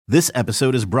This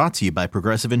episode is brought to you by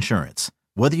Progressive Insurance.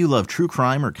 Whether you love true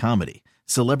crime or comedy,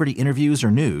 celebrity interviews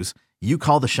or news, you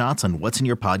call the shots on what's in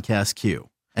your podcast queue.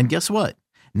 And guess what?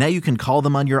 Now you can call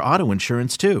them on your auto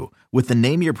insurance too with the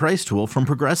Name Your Price tool from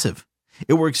Progressive.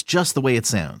 It works just the way it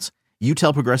sounds. You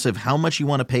tell Progressive how much you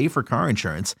want to pay for car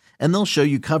insurance, and they'll show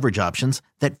you coverage options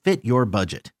that fit your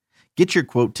budget. Get your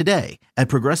quote today at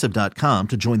Progressive.com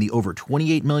to join the over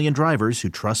 28 million drivers who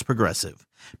trust Progressive.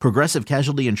 Progressive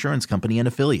Casualty Insurance Company and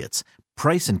Affiliates.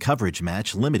 Price and coverage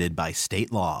match limited by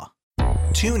state law.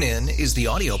 TuneIn is the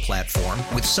audio platform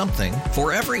with something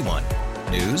for everyone.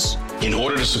 News. In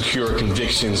order to secure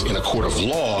convictions in a court of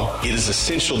law, it is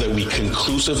essential that we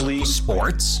conclusively.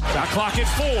 Sports. Shot clock at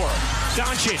 4.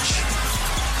 Doncic.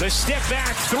 The step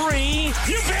back 3.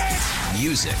 You bet.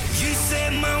 Music. You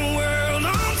set my world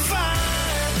on fire.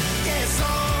 Yes,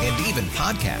 and even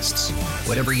podcasts.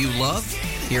 Whatever you love,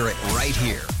 hear it right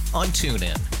here on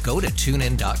TuneIn. Go to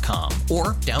TuneIn.com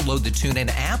or download the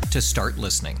TuneIn app to start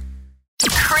listening.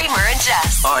 Kramer and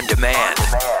Jess. On demand.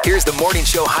 Here's the morning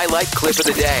show highlight clip of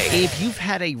the day. If you've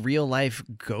had a real-life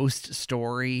ghost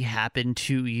story happen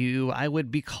to you, I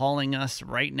would be calling us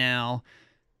right now,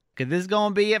 because this is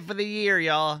going to be it for the year,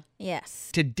 y'all. Yes.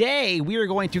 Today, we are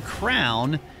going to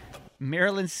crown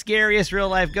Maryland's scariest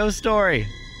real-life ghost story.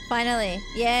 Finally.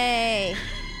 Yay.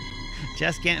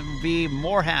 Jess can't be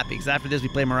more happy, because after this, we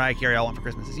play Mariah Carey, All I Want for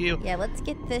Christmas Is You. Yeah, let's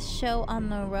get this show on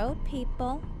the road,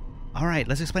 people. All right,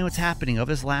 let's explain what's happening.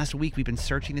 Over this last week, we've been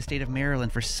searching the state of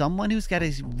Maryland for someone who's got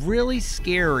a really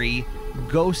scary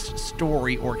ghost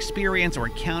story or experience or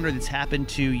encounter that's happened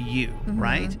to you,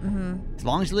 right? Mm-hmm. As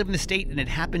long as you live in the state and it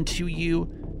happened to you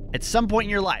at some point in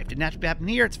your life. Didn't have to happen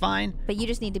here, it's fine. But you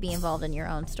just need to be involved in your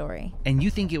own story. And you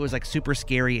think it was like super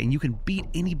scary and you can beat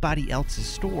anybody else's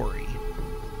story.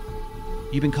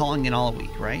 You've been calling in all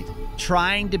week, right?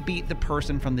 Trying to beat the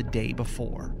person from the day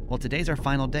before. Well, today's our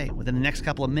final day. Within the next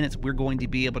couple of minutes, we're going to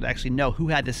be able to actually know who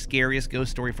had the scariest ghost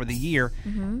story for the year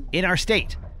in our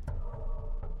state.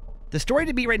 The story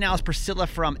to beat right now is Priscilla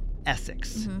from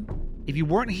Essex. If you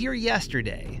weren't here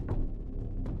yesterday,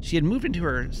 she had moved into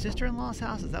her sister-in-law's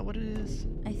house. Is that what it is?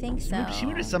 I think so. She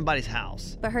moved to somebody's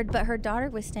house. But her daughter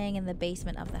was staying in the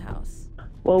basement of the house.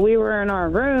 Well, we were in our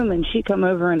room, and she come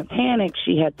over in a panic.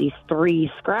 She had these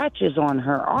 3 scratches on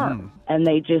her arm, and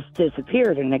they just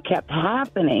disappeared, and it kept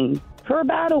happening for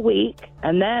about a week.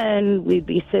 And then we'd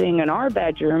be sitting in our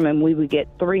bedroom, and we would get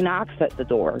 3 knocks at the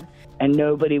door, and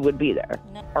nobody would be there.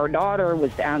 No. Our daughter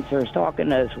was downstairs talking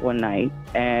to us one night,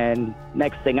 and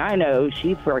next thing I know,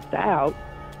 she freaked out.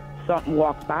 Something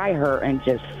walked by her and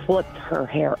just flipped her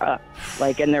hair up,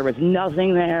 and there was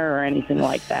nothing there or anything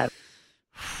like that.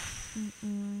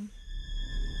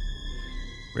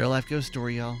 Real life ghost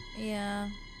story, y'all. Yeah.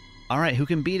 All right, who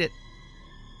can beat it?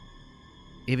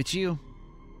 If it's you,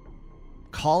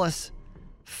 call us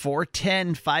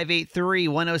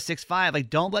 410-583-1065.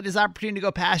 Don't let this opportunity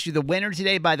go past you. The winner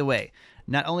today, by the way,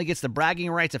 not only gets the bragging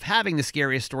rights of having the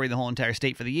scariest story in the whole entire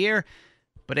state for the year,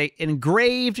 but an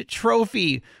engraved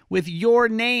trophy with your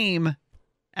name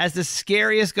as the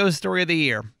scariest ghost story of the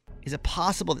year. Is it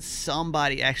possible that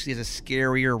somebody actually has a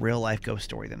scarier real-life ghost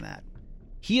story than that?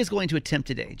 He is going to attempt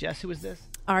today. Jess, who is this?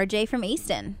 RJ from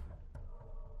Easton.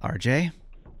 RJ?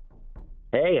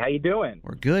 Hey, how you doing?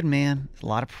 We're good, man. There's a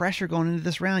lot of pressure going into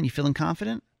this round. You feeling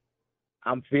confident?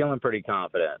 I'm feeling pretty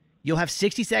confident. You'll have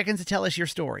 60 seconds to tell us your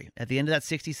story. At the end of that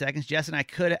 60 seconds, Jess and I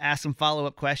could ask some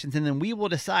follow-up questions, and then we will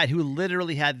decide who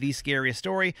literally had the scariest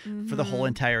story for the whole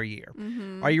entire year.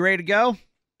 Are you ready to go?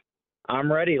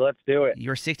 I'm ready. Let's do it.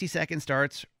 Your 60 seconds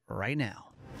starts right now.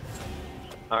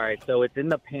 All right, so it's in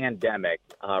the pandemic,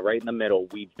 right in the middle.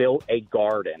 We built a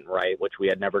garden, right, which we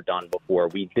had never done before.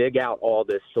 We dig out all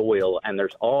this soil, and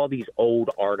there's all these old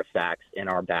artifacts in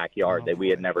our backyard that we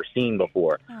had never seen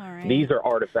before. Right. These are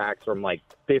artifacts from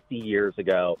 50 years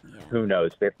ago, who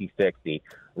knows, 50, 60.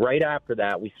 Right after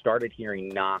that, we started hearing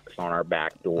knocks on our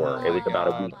back door. It was about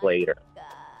a week later.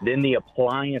 Then the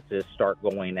appliances start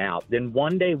going out. Then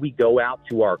one day we go out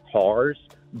to our cars.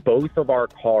 Both of our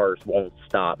cars won't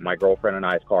stop. My girlfriend and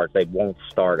I's cars, they won't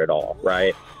start at all,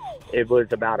 right? It was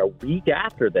about a week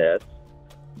after this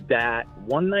that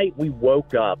one night we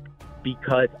woke up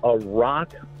because a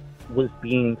rock was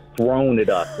being thrown at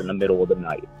us in the middle of the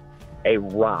night. A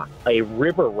rock, a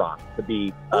river rock to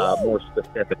be more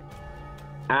specific.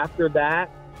 After that,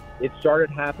 it started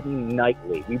happening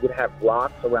nightly. We would have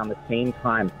rocks around the same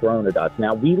time thrown at us.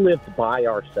 Now, we lived by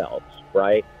ourselves,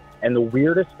 right? And the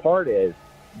weirdest part is,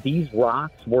 these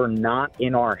rocks were not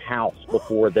in our house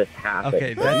before this happened.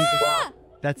 Okay,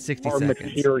 that's 60 are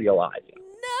seconds. Materializing.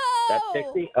 No! That's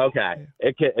 60? Okay.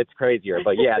 It's crazier.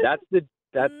 But yeah, that's the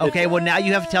Okay, well, now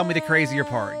you have to tell me the crazier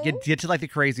part. Get to, like, the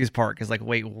craziest part, because, like,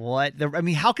 wait, what?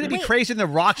 How can it be crazier than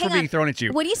the rocks were being thrown at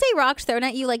you? When you say rocks thrown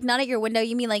at you, like, not at your window,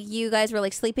 you mean, like, you guys were,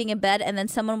 like, sleeping in bed, and then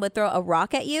someone would throw a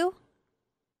rock at you?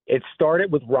 It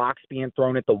started with rocks being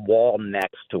thrown at the wall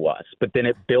next to us, but then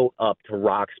it built up to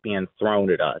rocks being thrown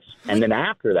at us. And then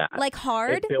after that... Like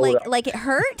hard? It Like it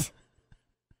hurt?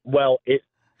 Well,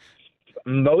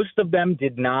 most of them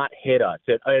did not hit us.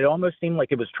 It almost seemed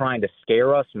like it was trying to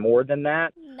scare us more than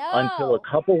that. No. Until a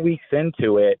couple weeks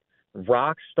into it,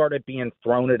 rocks started being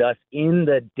thrown at us in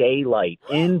the daylight,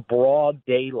 in broad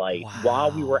daylight,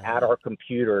 while we were at our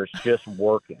computers just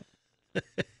working.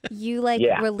 You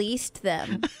released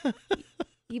them.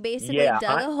 You basically dug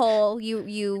a hole,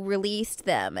 you released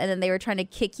them, and then they were trying to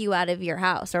kick you out of your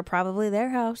house, or probably their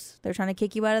house. They're trying to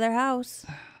kick you out of their house.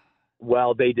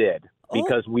 Well, they did,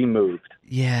 because we moved.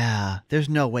 Yeah, there's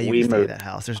no way you can stay at that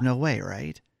house. There's no way,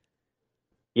 right?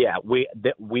 Yeah, we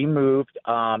moved.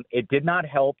 It did not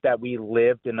help that we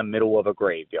lived in the middle of a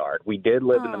graveyard. We did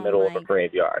live in the middle of a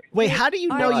graveyard. Wait, how do you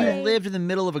know you lived in the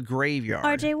middle of a graveyard?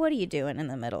 RJ, what are you doing in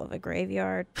the middle of a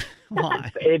graveyard?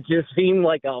 Why? It just seemed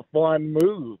like a fun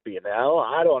move, you know?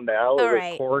 I don't know. It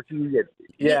was quirky.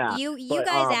 You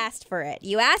guys asked for it.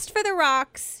 You asked for the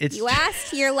rocks. You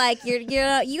asked. You guys are like, you know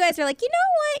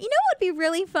what? You know what would be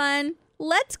really fun?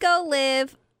 Let's go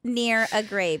live near a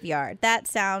graveyard. That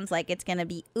sounds like it's going to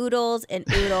be oodles and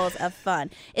oodles of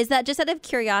fun. Is that, just out of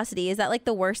curiosity, is that like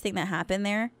the worst thing that happened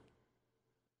there?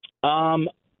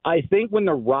 I think when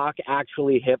the rock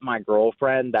actually hit my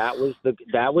girlfriend, that was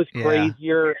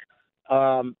crazier.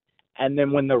 And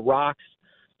then when the rocks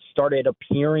started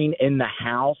appearing in the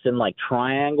house in like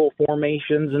triangle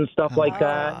formations and stuff like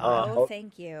that.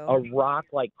 Thank you. A rock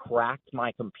like cracked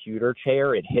my computer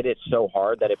chair. It hit it so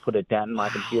hard that it put a dent in my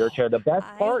computer chair. The best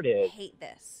part is, hate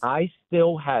this. I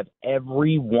still have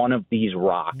every one of these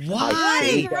rocks.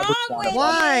 Why?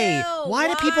 Why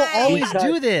do people always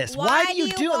do this? Why do you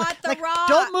do it? Like,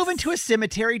 don't move into a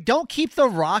cemetery. Don't keep the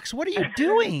rocks. What are you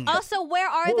doing? Also, where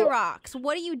are the rocks?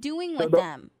 What are you doing with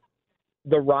them?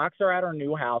 The rocks are at our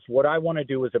new house. What I want to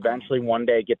do is eventually one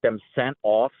day get them sent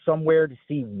off somewhere to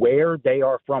see where they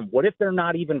are from. What if they're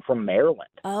not even from Maryland?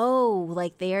 Oh,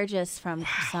 like they are just from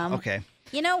some... Okay.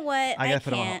 You know what? I gotta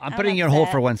put on. I'm putting you on hold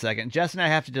for 1 second. Jess and I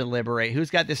have to deliberate.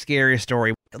 Who's got the scariest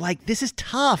story? Like, this is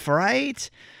tough, right?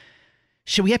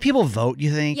 Should we have people vote,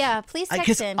 you think? Yeah, please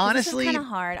text in. Honestly, this is kind of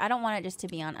hard. I don't want it just to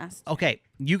be on us. Okay,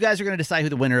 you guys are going to decide who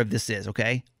the winner of this is,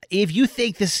 okay? If you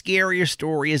think the scarier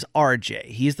story is RJ,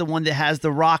 he's the one that has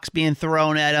the rocks being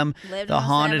thrown at him, the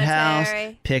haunted house,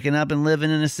 picking up and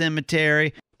living in a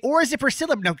cemetery. Or is it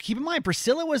Priscilla? Now, keep in mind,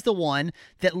 Priscilla was the one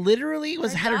that literally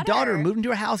had her daughter moved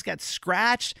into a house, got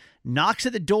scratched, knocks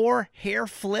at the door, hair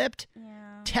flipped.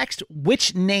 Yeah. Text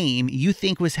which name you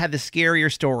think had the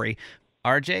scarier story.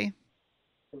 RJ?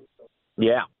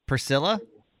 Yeah. Priscilla?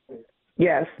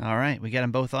 Yes. All right. We got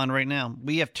them both on right now.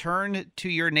 We have turned to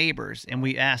your neighbors and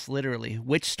we asked literally,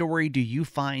 which story do you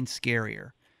find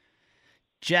scarier?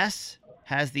 Jess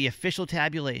has the official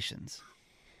tabulations.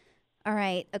 All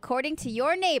right. According to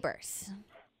your neighbors,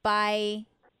 by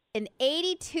an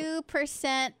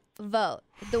 82% vote,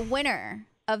 the winner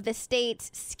of the state's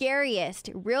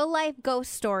scariest real-life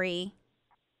ghost story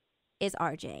is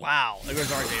RJ. Wow. There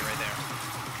goes RJ right there.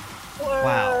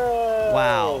 Wow.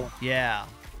 Wow. Yeah.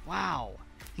 Wow.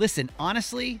 Listen,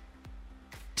 honestly,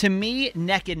 to me,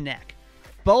 neck and neck.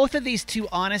 Both of these two,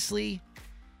 honestly,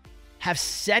 have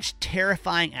such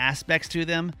terrifying aspects to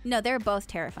them. No, they're both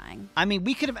terrifying. I mean,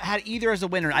 we could have had either as a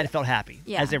winner, and I'd have felt happy.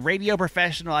 Yeah. As a radio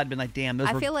professional, I'd been like, damn,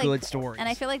 those were good stories. And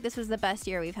I feel like this was the best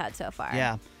year we've had so far.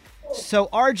 Yeah. So,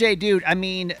 RJ, dude, I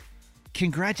mean,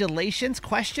 congratulations,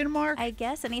 question mark? I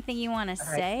guess anything you want to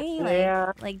say?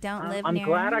 Like don't live I'm near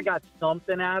glad I got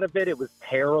something out of it. It was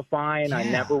terrifying. Yeah. I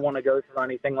never want to go through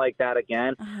anything like that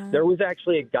again. There was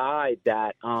actually a guy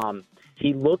that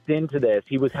he looked into this.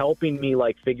 He was helping me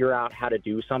like figure out how to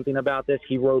do something about this.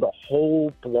 He wrote a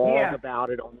whole blog about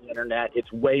it on the internet.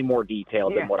 It's way more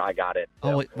detailed than what I got it.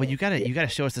 Oh, well, you gotta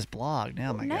show us this blog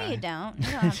now, my guy. No, you don't. You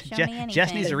don't have to show me anything.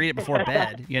 Jess needs to read it before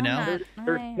bed, you know?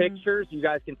 There's pictures. You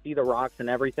guys can see the rocks and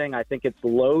everything. I think it's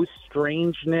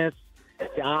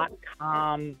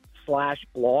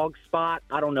lowstrangeness.com/blogspot.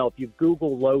 I don't know. If you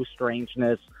Google Low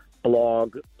Strangeness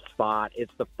blog spot,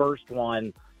 it's the first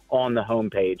one on the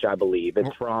homepage, I believe. It's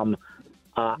from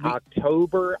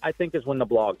October, I think, is when the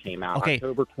blog came out. Okay.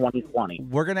 October 2020.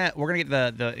 We're gonna get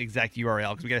the exact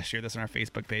URL because we gotta share this on our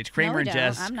Facebook page. Kramer and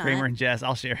Jess. I'm not. Kramer and Jess.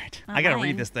 I'll share it. I gotta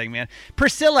read this thing, man.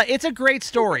 Priscilla, it's a great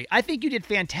story. I think you did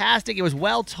fantastic. It was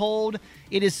well told.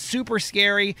 It is super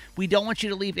scary. We don't want you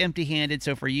to leave empty-handed.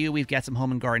 So for you, we've got some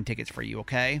home and garden tickets for you.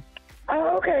 Okay.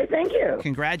 Oh, okay. Thank you.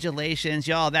 Congratulations,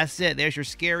 y'all. That's it. There's your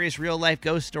scariest real-life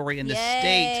ghost story in the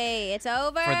state. It's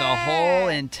over. For the whole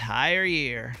entire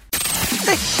year.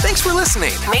 Hey, thanks for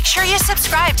listening. Make sure you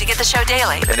subscribe to get the show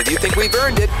daily. And if you think we've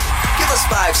earned it, give us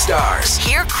 5 stars.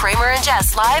 Hear Kramer and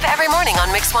Jess live every morning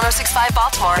on Mix 106.5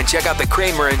 Baltimore. And check out the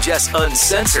Kramer and Jess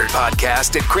Uncensored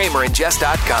podcast at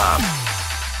kramerandjess.com.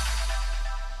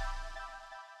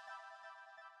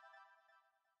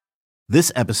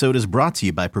 This episode is brought to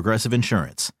you by Progressive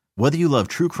Insurance. Whether you love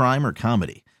true crime or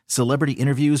comedy, celebrity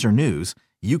interviews or news,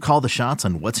 you call the shots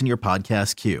on what's in your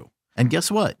podcast queue. And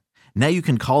guess what? Now you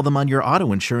can call them on your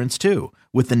auto insurance too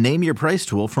with the Name Your Price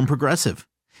tool from Progressive.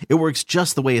 It works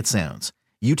just the way it sounds.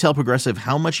 You tell Progressive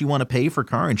how much you want to pay for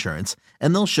car insurance,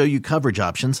 and they'll show you coverage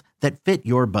options that fit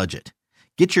your budget.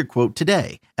 Get your quote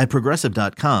today at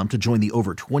Progressive.com to join the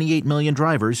over 28 million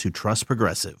drivers who trust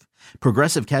Progressive.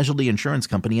 Progressive Casualty Insurance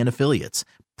Company and Affiliates.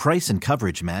 Price and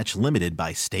coverage match limited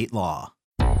by state law.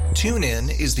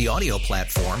 TuneIn is the audio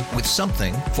platform with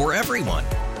something for everyone.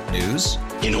 News.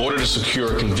 In order to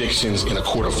secure convictions in a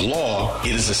court of law,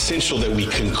 it is essential that we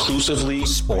conclusively.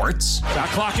 Sports. Shot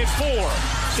clock at 4.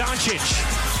 Doncic.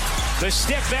 The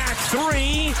step back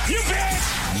 3. You bet.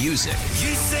 Music.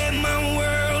 You set my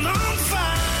world on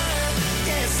fire.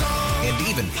 Yes, and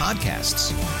even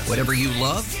podcasts. Whatever you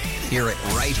love, hear it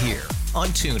right here on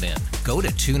TuneIn. Go to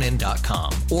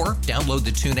TuneIn.com or download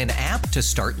the TuneIn app to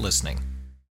start listening.